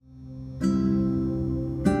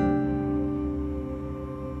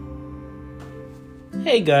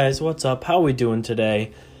Hey guys, what's up? How we doing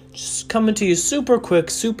today? Just coming to you super quick,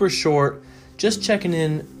 super short. Just checking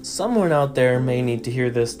in. Someone out there may need to hear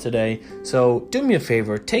this today. So do me a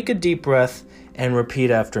favor, take a deep breath and repeat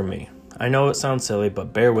after me. I know it sounds silly,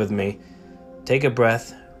 but bear with me. Take a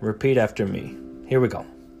breath, repeat after me. Here we go.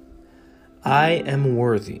 I am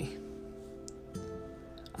worthy.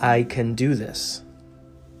 I can do this.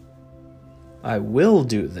 I will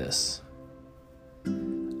do this.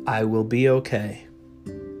 I will be okay.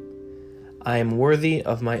 I am worthy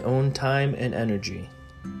of my own time and energy.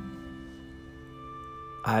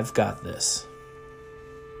 I've got this.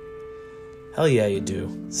 Hell yeah, you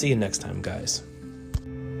do. See you next time, guys.